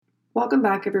Welcome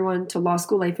back, everyone, to Law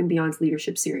School Life and Beyond's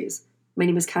Leadership Series. My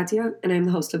name is Katya, and I am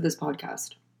the host of this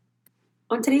podcast.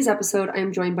 On today's episode, I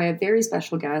am joined by a very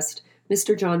special guest,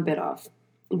 Mr. John Biddulph.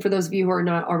 And for those of you who are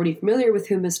not already familiar with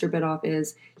who Mr. Biddulph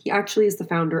is, he actually is the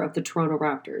founder of the Toronto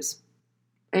Raptors.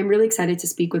 I am really excited to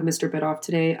speak with Mr. Biddulph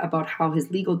today about how his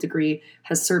legal degree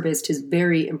has serviced his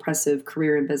very impressive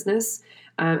career in business,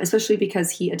 especially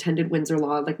because he attended Windsor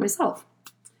Law like myself.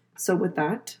 So with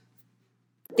that,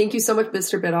 thank you so much,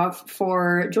 Mr. Biddulph,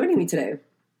 for joining me today.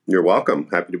 You're welcome.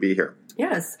 Happy to be here.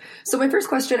 Yes. So my first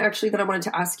question actually that I wanted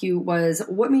to ask you was,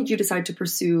 what made you decide to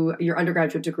pursue your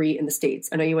undergraduate degree in the States?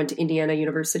 I know you went to Indiana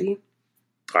University.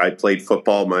 I played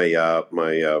football my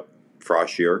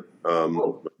frosh year,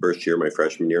 my first year, my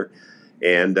freshman year.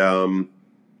 And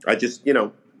I just,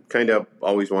 kind of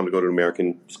always wanted to go to an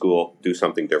American school, do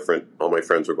something different. All my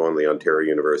friends were going to the Ontario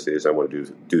universities. I wanted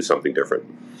to do something different.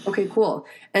 Okay, cool.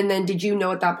 And then did you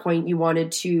know at that point you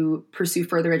wanted to pursue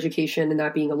further education and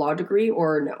that being a law degree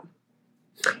or no?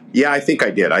 Yeah, I think I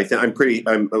did. I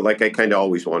kind of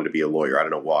always wanted to be a lawyer. I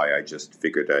don't know why. I just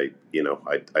figured I'd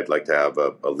like to have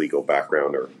a legal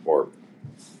background or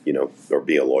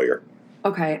be a lawyer.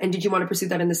 Okay. And did you want to pursue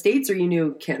that in the States or you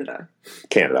knew Canada?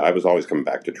 Canada. I was always coming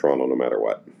back to Toronto no matter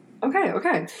what.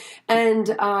 Okay. And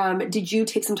did you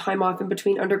take some time off in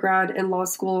between undergrad and law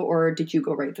school, or did you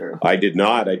go right through? I did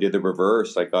not. I did the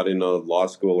reverse. I got into law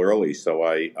school early, so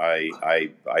I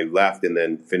left and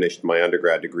then finished my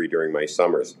undergrad degree during my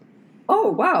summers. Oh,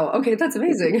 wow. Okay, that's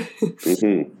amazing.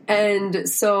 Mm-hmm. And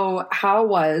so how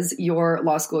was your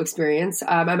law school experience?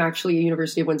 I'm actually a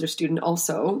University of Windsor student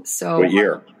also. So what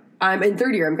year? I'm in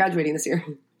third year. I'm graduating this year.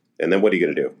 And then what are you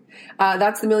going to do?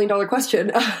 That's the $1 million question.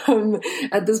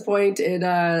 At this point,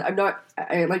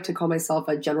 I like to call myself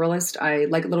a generalist. I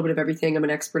like a little bit of everything. I'm an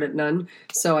expert at none.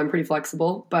 So I'm pretty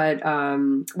flexible. But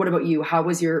what about you? How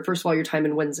was first of all, your time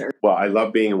in Windsor? Well, I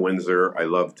love being in Windsor. I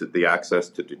loved the access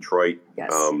to Detroit.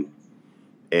 Yes.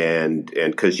 And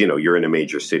because, you're in a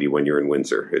major city when you're in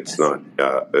Windsor. It's not,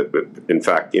 in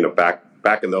fact,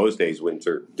 back in those days,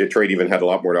 Detroit even had a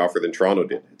lot more to offer than Toronto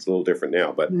did. It's a little different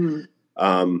now, but,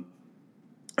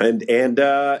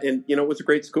 it was a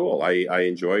great school. I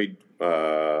enjoyed,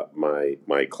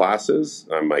 my classes,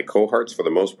 my cohorts for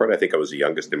the most part. I think I was the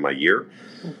youngest in my year.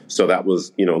 So that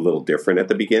was, a little different at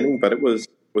the beginning, but it was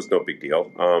no big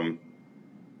deal.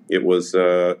 It was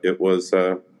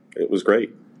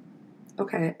great.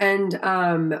 Okay.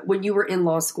 And when you were in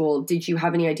law school, did you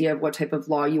have any idea of what type of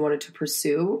law you wanted to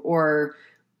pursue, or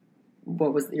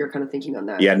what was your kind of thinking on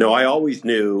that? Yeah, no, I always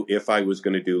knew if I was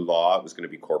going to do law, it was going to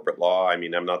be corporate law. I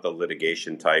mean, I'm not the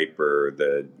litigation type or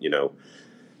the,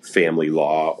 family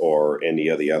law or any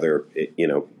of the other,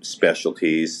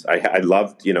 specialties. I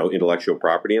loved, intellectual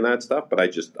property and that stuff, but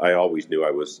I always knew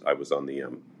I was on the,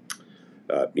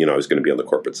 I was going to be on the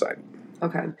corporate side.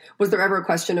 Okay. Was there ever a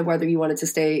question of whether you wanted to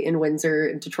stay in Windsor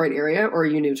and Detroit area, or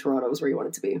you knew Toronto was where you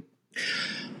wanted to be?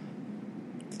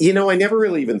 I never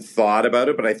really even thought about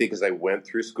it, but I think as I went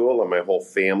through school and my whole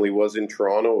family was in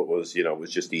Toronto, it was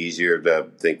just easier to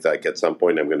think that at some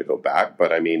point I'm going to go back.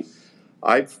 But I mean,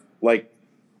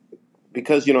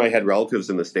 because, I had relatives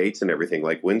in the States and everything,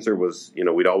 like Windsor was,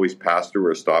 we'd always pass through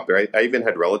or stop there. I even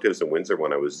had relatives in Windsor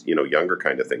when I was, younger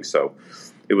kind of thing. So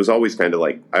it was always kind of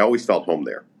like, I always felt home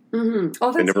there. Mm-hmm.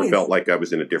 Oh, that's I never nice. felt like I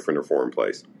was in a different or foreign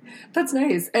place. That's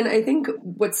nice. And I think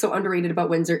what's so underrated about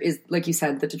Windsor is, like you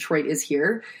said, that Detroit is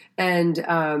here. And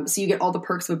so you get all the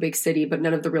perks of a big city, but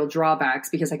none of the real drawbacks,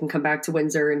 because I can come back to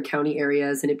Windsor and county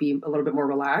areas and it'd be a little bit more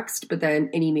relaxed. But then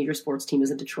any major sports team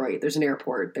is in Detroit. There's an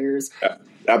airport.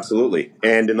 Absolutely.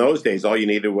 And in those days, all you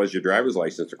needed was your driver's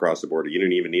license to cross the border. You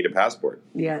didn't even need a passport.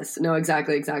 Yes. No,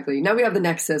 exactly. Now we have the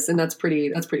Nexus, and that's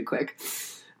pretty quick.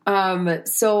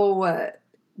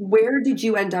 Where did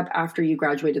you end up after you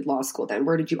graduated law school then?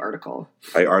 Where did you article?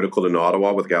 I articled in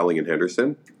Ottawa with Gowling and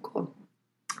Henderson. Cool.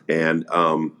 And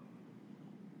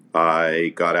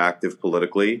I got active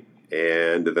politically,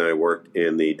 and then I worked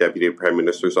in the Deputy Prime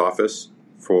Minister's office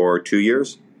for 2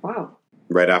 years. Wow.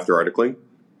 Right after articling.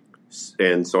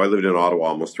 And so I lived in Ottawa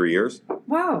almost 3 years.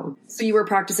 Wow. So you were a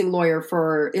practicing lawyer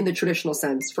in the traditional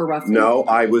sense for roughly? No,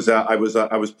 I was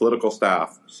political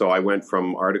staff. So I went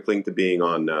from articling to being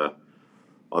on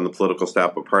the political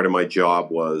staff, but part of my job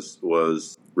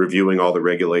was reviewing all the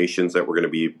regulations that were going to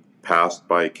be passed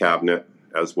by cabinet,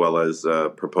 as well as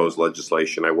proposed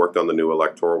legislation. I worked on the new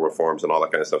electoral reforms and all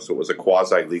that kind of stuff. So it was a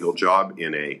quasi legal job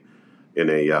in a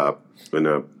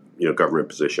government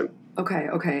position.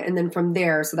 Okay. And then from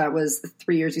there, so that was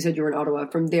 3 years. You said you were in Ottawa.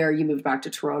 From there, you moved back to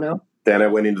Toronto. Then I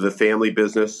went into the family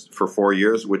business for 4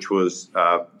 years, which was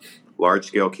large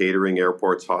scale catering,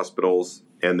 airports, hospitals,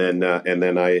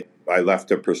 then I left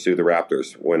to pursue the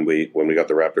Raptors when we got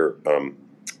the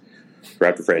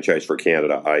Raptor franchise for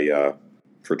Canada.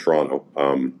 For Toronto,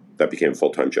 that became a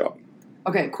full-time job.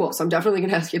 Okay, cool. So I'm definitely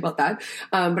going to ask you about that.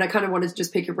 But I kind of wanted to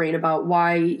just pick your brain about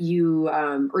why you,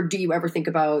 or do you ever think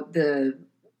about the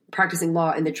practicing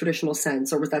law in the traditional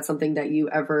sense, or was that something that you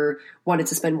ever wanted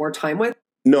to spend more time with?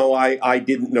 No, I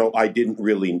didn't know. I didn't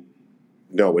really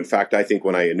know. In fact, I think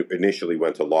when I initially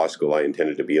went to law school, I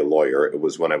intended to be a lawyer. It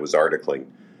was when I was articling.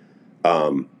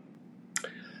 I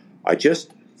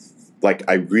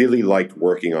really liked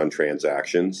working on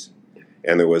transactions.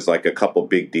 And there was like a couple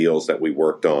big deals that we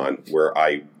worked on where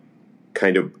I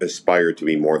kind of aspired to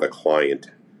be more the client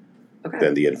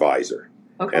than the advisor.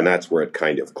 Okay. And that's where it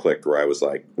kind of clicked, where I was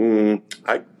like,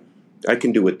 I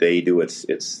can do what they do. It's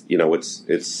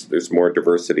there's more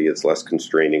diversity. It's less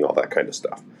constraining, all that kind of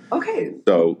stuff. Okay.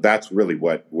 So that's really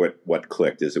what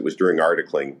clicked. Is it was during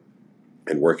articling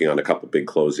and working on a couple big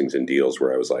closings and deals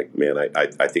where I was like, man,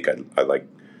 I think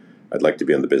I'd like to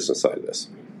be on the business side of this.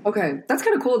 Okay, that's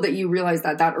kind of cool that you realized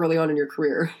that early on in your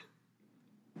career.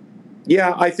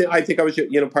 Yeah, I think I was,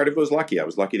 part of it was lucky. I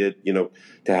was lucky to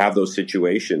have those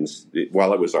situations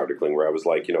while I was articling where I was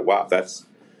like, wow, that's,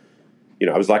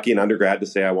 I was lucky in undergrad to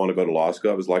say I want to go to law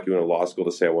school. I was lucky in law school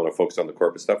to say I want to focus on the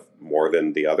corporate stuff more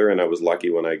than the other. And I was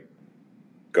lucky when I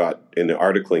got into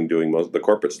articling doing most of the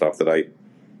corporate stuff that I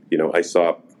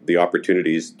saw the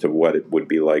opportunities to what it would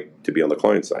be like to be on the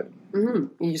client side.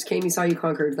 Mm-hmm. You just came, you saw, you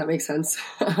conquered. That makes sense.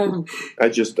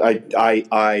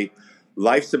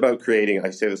 Life's about creating, I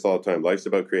say this all the time, life's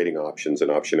about creating options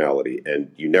and optionality. And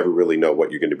you never really know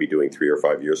what you're going to be doing 3 or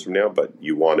 5 years from now, but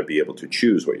you want to be able to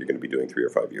choose what you're going to be doing 3 or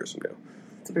 5 years from now.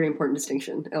 It's a very important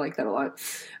distinction. I like that a lot.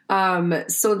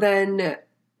 So then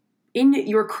in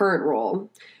your current role,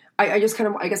 I guess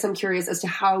I'm curious as to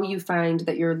how you find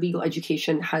that your legal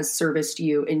education has serviced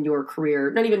you in your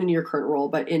career, not even in your current role,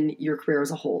 but in your career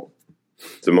as a whole.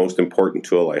 It's the most important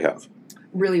tool I have.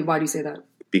 Really? Why do you say that?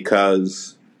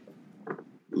 Because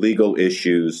legal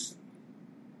issues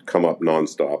come up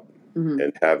nonstop,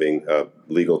 and having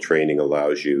legal training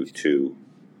allows you to,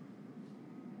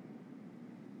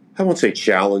 I won't say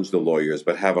challenge the lawyers,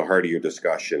 but have a heartier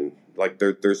discussion. Like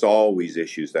there's always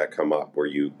issues that come up where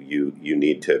you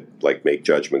need to like make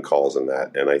judgment calls on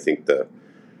that. And I think the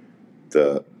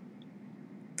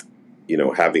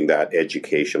having that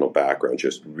educational background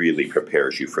just really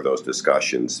prepares you for those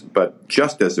discussions. But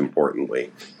just as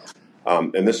importantly,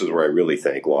 and this is where I really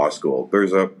thank law school,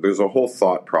 there's a whole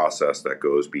thought process that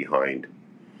goes behind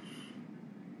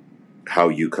how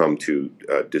you come to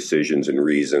decisions and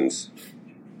reasons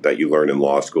that you learn in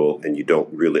law school, and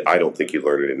I don't think you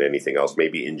learn it in anything else,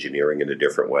 maybe engineering in a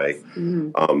different way.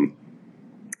 Mm-hmm.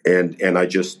 And I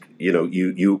just,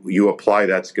 you apply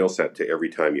that skill set to every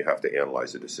time you have to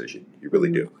analyze a decision. You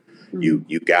really do. Mm-hmm.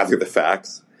 You gather the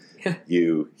facts,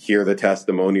 you hear the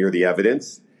testimony or the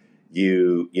evidence,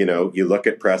 you look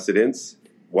at precedents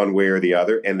one way or the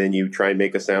other, and then you try and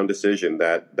make a sound decision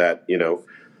that you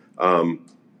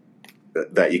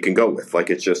can go with. Like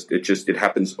it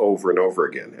happens over and over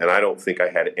again. And I don't think I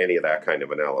had any of that kind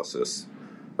of analysis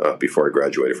before I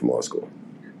graduated from law school.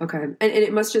 Okay. And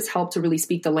it must just help to really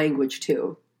speak the language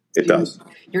too. It does.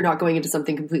 You're not going into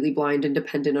something completely blind and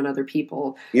dependent on other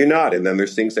people. You're not. And then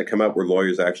there's things that come out where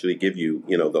lawyers actually give you,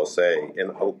 they'll say,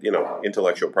 and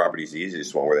intellectual property is the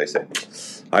easiest one, where they say,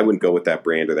 I wouldn't go with that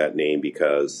brand or that name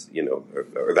because,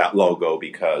 or that logo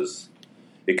because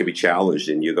it could be challenged.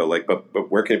 And you go like,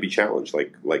 but where can it be challenged?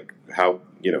 Like how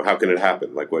can it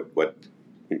happen? Like what,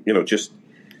 just,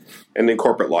 and in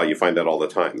corporate law, you find that all the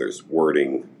time. There's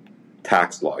wording,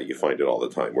 tax law, you find it all the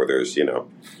time where there's,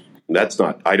 that's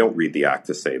not, I don't read the act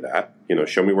to say that,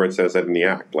 show me where it says that in the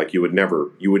act. Like you would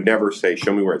never say,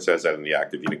 show me where it says that in the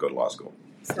act if you didn't go to law school.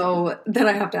 So then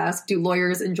I have to ask, do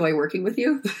lawyers enjoy working with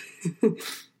you?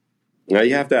 Now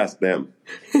you have to ask them.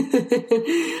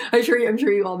 I'm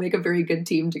sure you all make a very good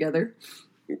team together.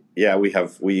 Yeah, we're very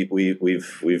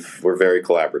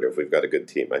collaborative. We've got a good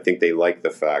team. I think they like the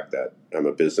fact that I'm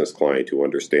a business client who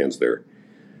understands their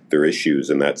issues,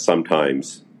 and that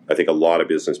sometimes I think a lot of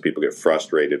business people get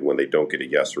frustrated when they don't get a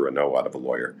yes or a no out of a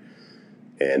lawyer.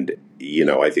 And,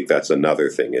 I think that's another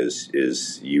thing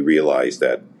is you realize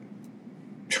that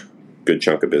a good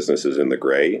chunk of business is in the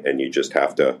gray, and you just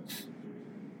have to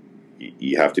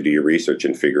do your research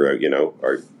and figure out,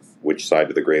 which side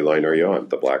of the gray line are you on,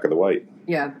 the black or the white?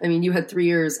 Yeah. I mean, you had 3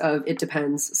 years of it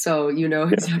depends. So you know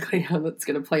exactly how that's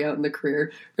going to play out in the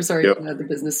career, the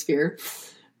business sphere.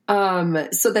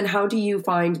 So then how do you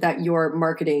find that your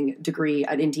marketing degree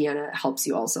at Indiana helps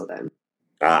you also then?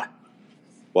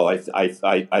 Well,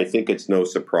 I think it's no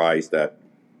surprise that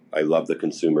love the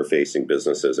consumer facing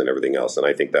businesses and everything else. And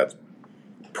I think that's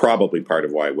probably part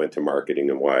of why I went to marketing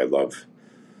and why I love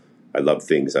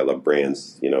things. I love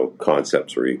brands,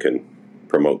 concepts where you can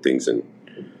promote things and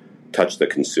touch the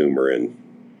consumer. And,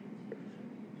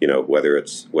 whether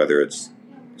it's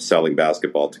selling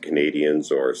basketball to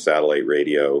Canadians or satellite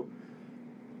radio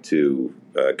to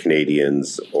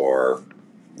Canadians or,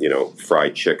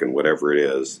 fried chicken, whatever it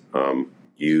is,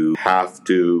 you have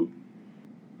to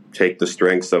take the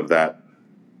strengths of that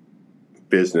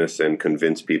business and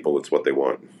convince people it's what they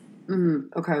want.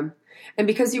 Okay. And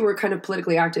because you were kind of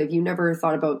politically active, you never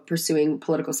thought about pursuing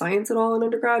political science at all in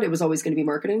undergrad? It was always going to be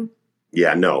marketing?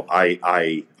 Yeah, no,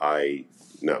 I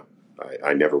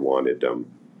never wanted,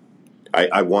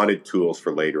 I wanted tools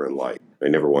for later in life. I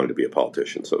never wanted to be a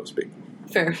politician, so to speak.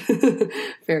 Fair.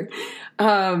 Fair.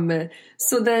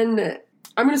 So then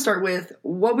I'm going to start with,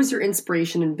 what was your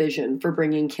inspiration and vision for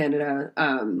bringing Canada,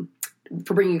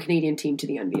 for bringing a Canadian team to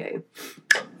the NBA?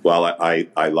 Well,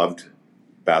 I loved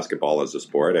basketball as a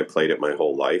sport. I played it my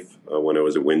whole life. When I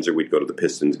was at Windsor, we'd go to the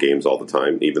Pistons games all the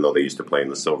time, even though they used to play in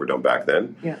the Silverdome back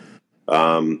then. Yeah.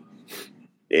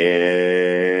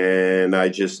 And I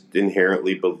just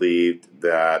inherently believed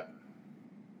that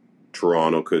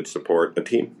Toronto could support a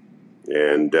team.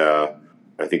 And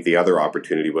I think the other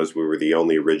opportunity was we were the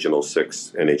only original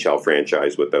 6 NHL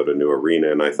franchise without a new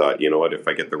arena. And I thought, you know what, if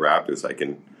I get the Raptors, I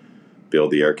can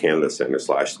build the Air Canada Centre /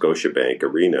 Scotiabank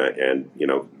Arena and,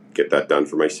 get that done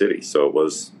for my city. So it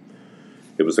was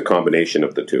a combination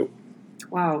of the two.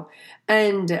 Wow.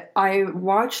 And I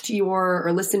watched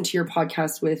listened to your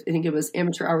podcast with, I think it was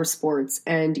Amateur Hour Sports,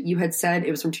 and you had said,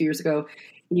 it was from 2 years ago,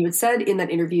 and you had said in that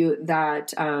interview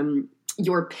that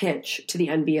your pitch to the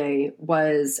NBA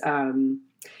was,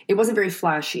 it wasn't very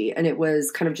flashy, and it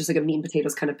was kind of just like a meat and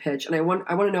potatoes kind of pitch. And I want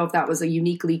to know if that was a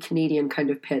uniquely Canadian kind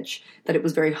of pitch, that it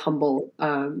was very humble.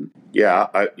 Yeah,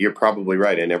 you're probably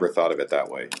right. I never thought of it that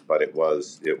way, but it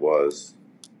was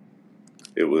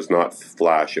not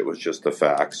flash. It was just the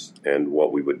facts and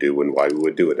what we would do and why we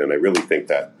would do it. And I really think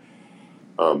that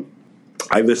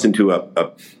I listened to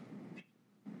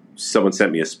someone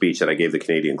sent me a speech that I gave the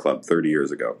Canadian Club 30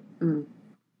 years ago. Mm.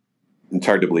 It's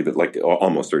hard to believe it, like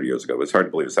almost 30 years ago. It's hard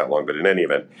to believe it's that long, but in any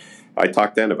event, I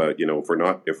talked then about,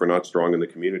 if we're not strong in the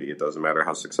community, it doesn't matter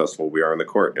how successful we are in the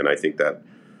court. And I think that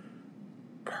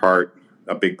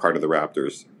a big part of the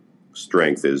Raptors'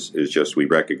 strength is just we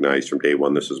recognize from day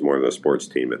one this is more than a sports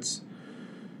team. It's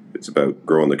about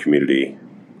growing the community,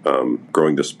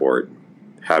 growing the sport,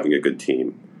 having a good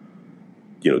team,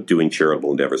 doing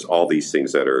charitable endeavors, all these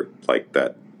things that are like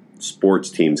that sports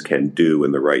teams can do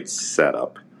in the right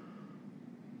setup.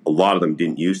 A lot of them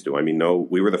didn't used to. I mean,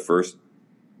 we were the first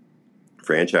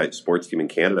franchise sports team in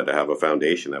Canada to have a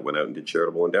foundation that went out and did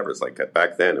charitable endeavors. Like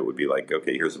back then, it would be like,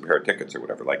 okay, here's a pair of tickets or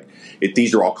whatever. Like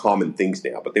these are all common things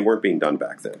now, but they weren't being done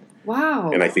back then. Wow.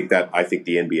 And I think the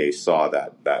NBA saw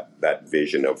that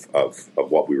vision of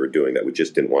what we were doing. That we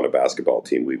just didn't want a basketball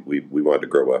team. We wanted to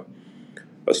grow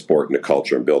a sport and a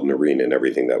culture and build an arena and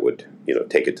everything that would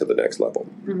take it to the next level.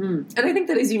 Mm-hmm. And I think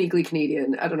that is uniquely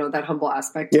Canadian. I don't know, that humble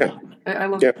aspect. Yeah, I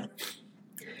love. Yeah,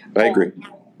 I agree.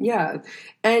 Yeah.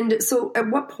 And so at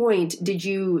what point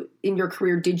in your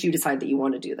career, did you decide that you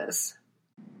want to do this?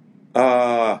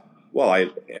 Well, I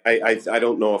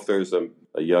don't know if there's a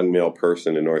young male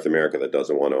person in North America that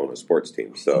doesn't want to own a sports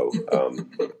team. So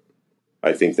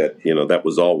I think that, that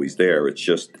was always there. It's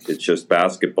just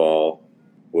basketball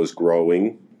was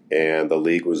growing and the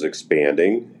league was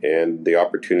expanding and the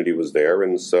opportunity was there.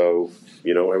 And so,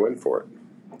 I went for it.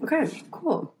 Okay,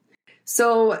 cool.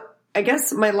 So I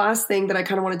guess my last thing that I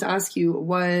kind of wanted to ask you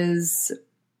was,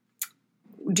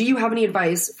 do you have any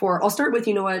advice I'll start with,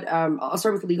 I'll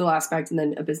start with the legal aspect and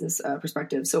then a business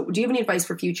perspective. So do you have any advice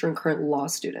for future and current law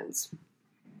students?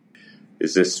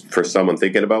 Is this for someone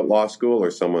thinking about law school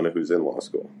or someone who's in law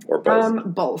school, or both?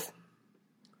 Both.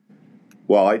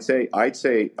 Well, I'd say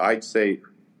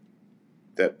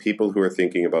that people who are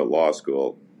thinking about law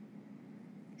school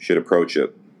should approach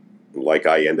it like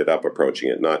I ended up approaching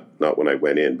it, not when I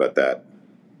went in, but that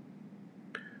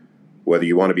whether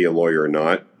you want to be a lawyer or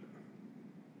not,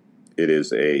 it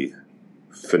is a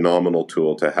phenomenal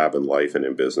tool to have in life and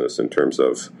in business in terms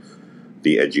of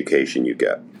the education you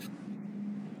get.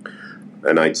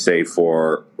 And I'd say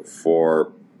for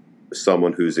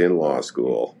someone who's in law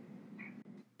school,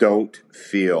 don't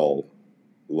feel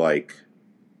like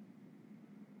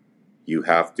you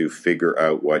have to figure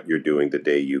out what you're doing the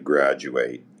day you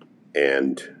graduate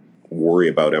and worry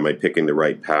about, am I picking the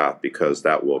right path? Because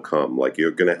that will come. Like,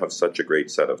 you're going to have such a great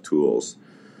set of tools.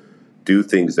 Do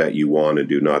things that you want to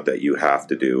do, not that you have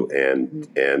to do,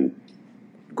 and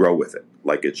grow with it.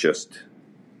 like it's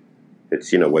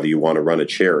whether you want to run a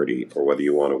charity or whether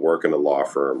you want to work in a law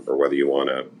firm or whether you want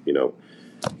to,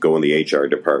 go in the HR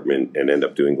department and end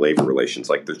up doing labor relations.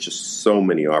 Like there's just so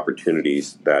many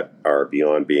opportunities that are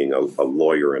beyond being a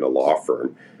lawyer in a law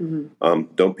firm.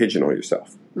 Don't pigeonhole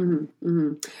yourself.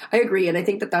 I agree. And I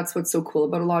think that that's what's so cool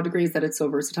about a law degree is that it's so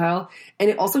versatile. And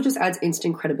it also just adds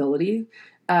instant credibility.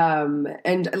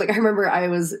 And like, I remember I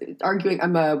was arguing,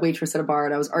 I'm a waitress at a bar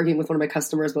and I was arguing with one of my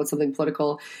customers about something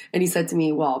political. And he said to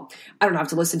me, well, I don't have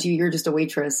to listen to you. You're just a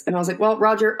waitress. And I was like, well,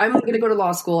 Roger, I'm going to go to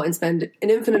law school and spend an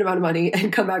infinite amount of money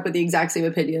and come back with the exact same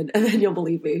opinion. And then you'll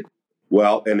believe me.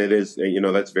 Well, and it is,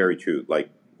 that's very true. Like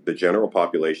the general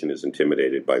population is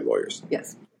intimidated by lawyers.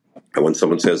 Yes. And when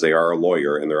someone says they are a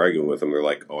lawyer and they're arguing with them, they're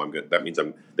like, oh, I'm good. That means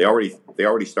they already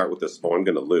start with this, oh, I'm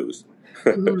going to lose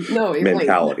No,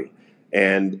 mentality. Right.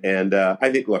 And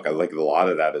I think, look, I like a lot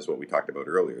of that is what we talked about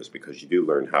earlier, is because you do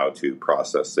learn how to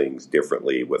process things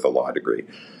differently with a law degree.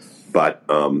 But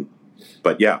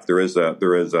yeah, there is an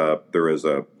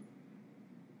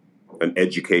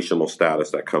educational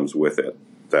status that comes with it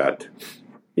that,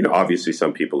 obviously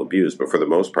some people abuse, but for the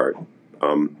most part,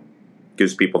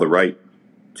 gives people the right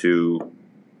to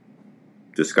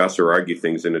discuss or argue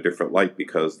things in a different light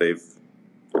because they're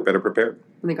better prepared.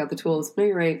 And they got the tools. No,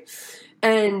 you're right.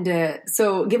 And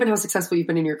so given how successful you've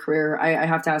been in your career, I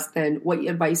have to ask then, what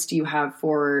advice do you have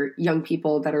for young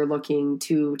people that are looking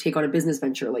to take on a business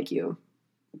venture like you?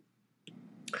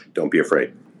 Don't be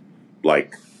afraid.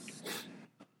 Like,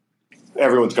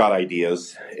 everyone's got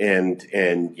ideas and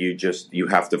you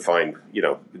have to find,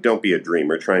 don't be a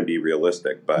dreamer, try and be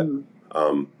realistic. But,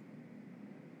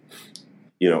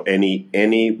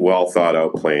 any well thought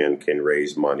out plan can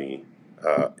raise money.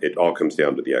 It all comes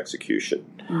down to the execution.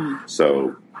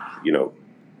 So,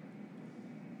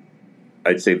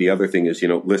 I'd say the other thing is,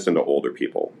 listen to older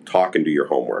people, talk and do your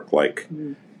homework. Like,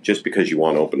 just because you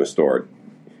want to open a store,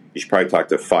 you should probably talk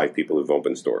to 5 people who've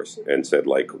opened stores and said,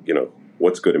 like,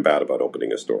 what's good and bad about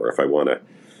opening a store? If I want to,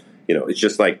 it's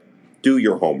just like, do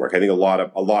your homework. I think a lot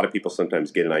of people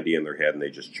sometimes get an idea in their head and they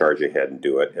just charge ahead and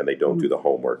do it, and they don't do the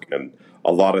homework. And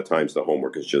a lot of times the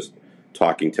homework is just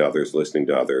talking to others, listening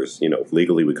to others.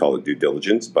 Legally we call it due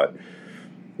diligence, but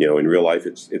in real life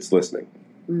it's listening.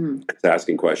 It's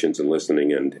asking questions and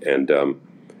listening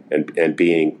and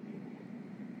being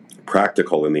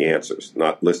practical in the answers,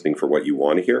 not listening for what you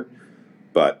want to hear,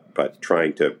 but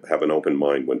trying to have an open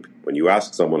mind. When you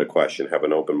ask someone a question, have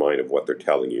an open mind of what they're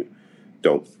telling you.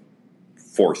 Don't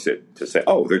force it to say,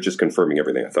 oh, they're just confirming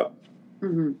everything I thought.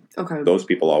 Okay. Those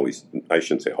people I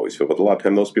shouldn't say always fail, but a lot of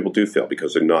time those people do fail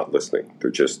because they're not listening.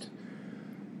 They're just,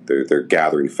 they're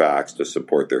gathering facts to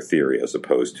support their theory as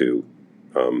opposed to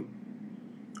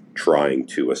trying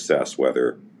to assess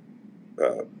whether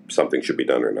something should be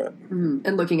done or not.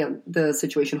 And looking at the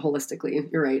situation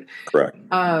holistically. You're right. Correct.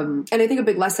 And I think a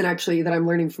big lesson actually that I'm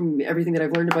learning from everything that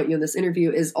I've learned about you in this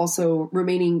interview is also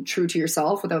remaining true to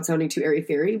yourself without sounding too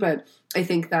airy-fairy. But I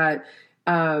think that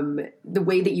the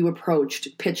way that you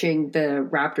approached pitching the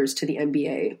Raptors to the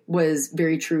NBA was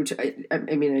very true to, I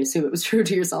assume it was true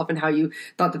to yourself and how you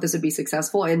thought that this would be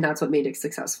successful, and that's what made it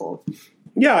successful.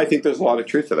 Yeah, I think there's a lot of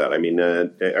truth to that. I mean,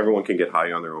 everyone can get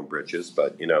high on their own britches,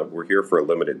 but, we're here for a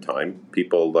limited time.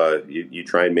 People, you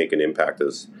try and make an impact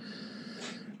as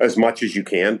much as you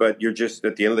can, but you're just,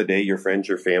 at the end of the day, your friends,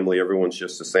 your family, everyone's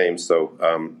just the same. So,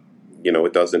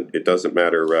 it doesn't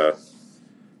matter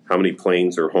how many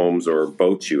planes or homes or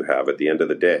boats you have at the end of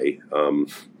the day.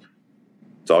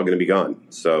 It's all going to be gone.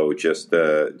 So just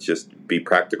be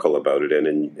practical about it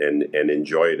and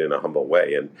enjoy it in a humble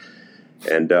way.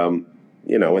 And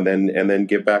then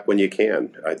give back when you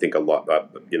can. I think a lot,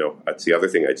 that's the other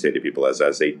thing I'd say to people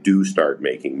as they do start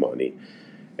making money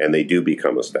and they do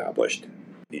become established.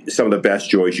 Some of the best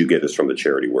joys you get is from the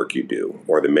charity work you do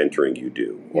or the mentoring you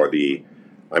do or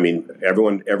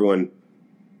everyone,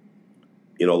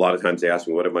 a lot of times they ask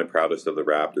me, what am I proudest of the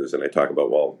Raptors? And I talk about,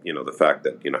 the fact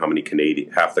that, how many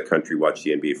half the country watched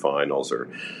the NBA finals, or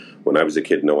when I was a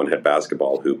kid, no one had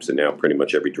basketball hoops, and now pretty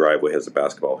much every driveway has a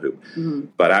basketball hoop.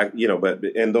 But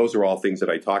and those are all things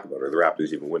that I talk about, or the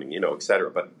Raptors even winning, et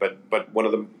cetera. But one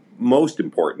of the most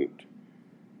important,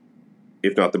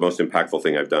 if not the most impactful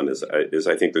thing I've done is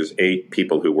I think there's 8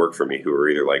 people who work for me who are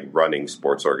either like running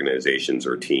sports organizations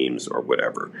or teams or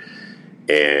whatever.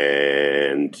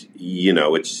 And,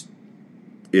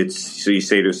 it's so you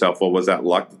say to yourself, well, was that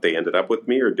luck that they ended up with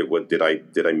me, or did I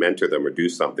mentor them or do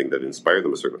something that inspired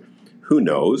them a certain way? Who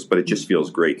knows? But it just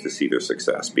feels great to see their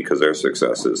success, because their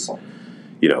success is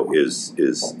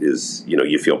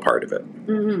you feel part of it.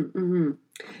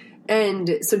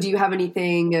 And so do you have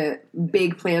anything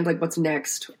big planned? Like, what's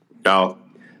next Now,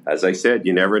 as I said,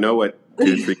 you never know what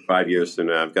 2, 3, 5 years from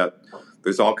now.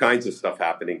 There's all kinds of stuff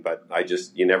happening, but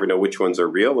you never know which ones are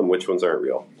real and which ones aren't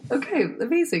real. Okay,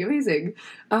 amazing.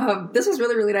 This was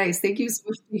really, really nice. Thank you so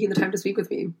much for taking the time to speak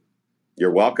with me.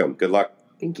 You're welcome. Good luck.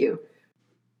 Thank you.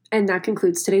 And that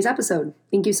concludes today's episode.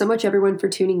 Thank you so much, everyone, for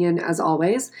tuning in, as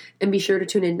always. And be sure to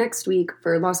tune in next week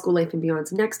for Law School Life and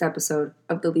Beyond's next episode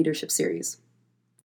of the Leadership Series.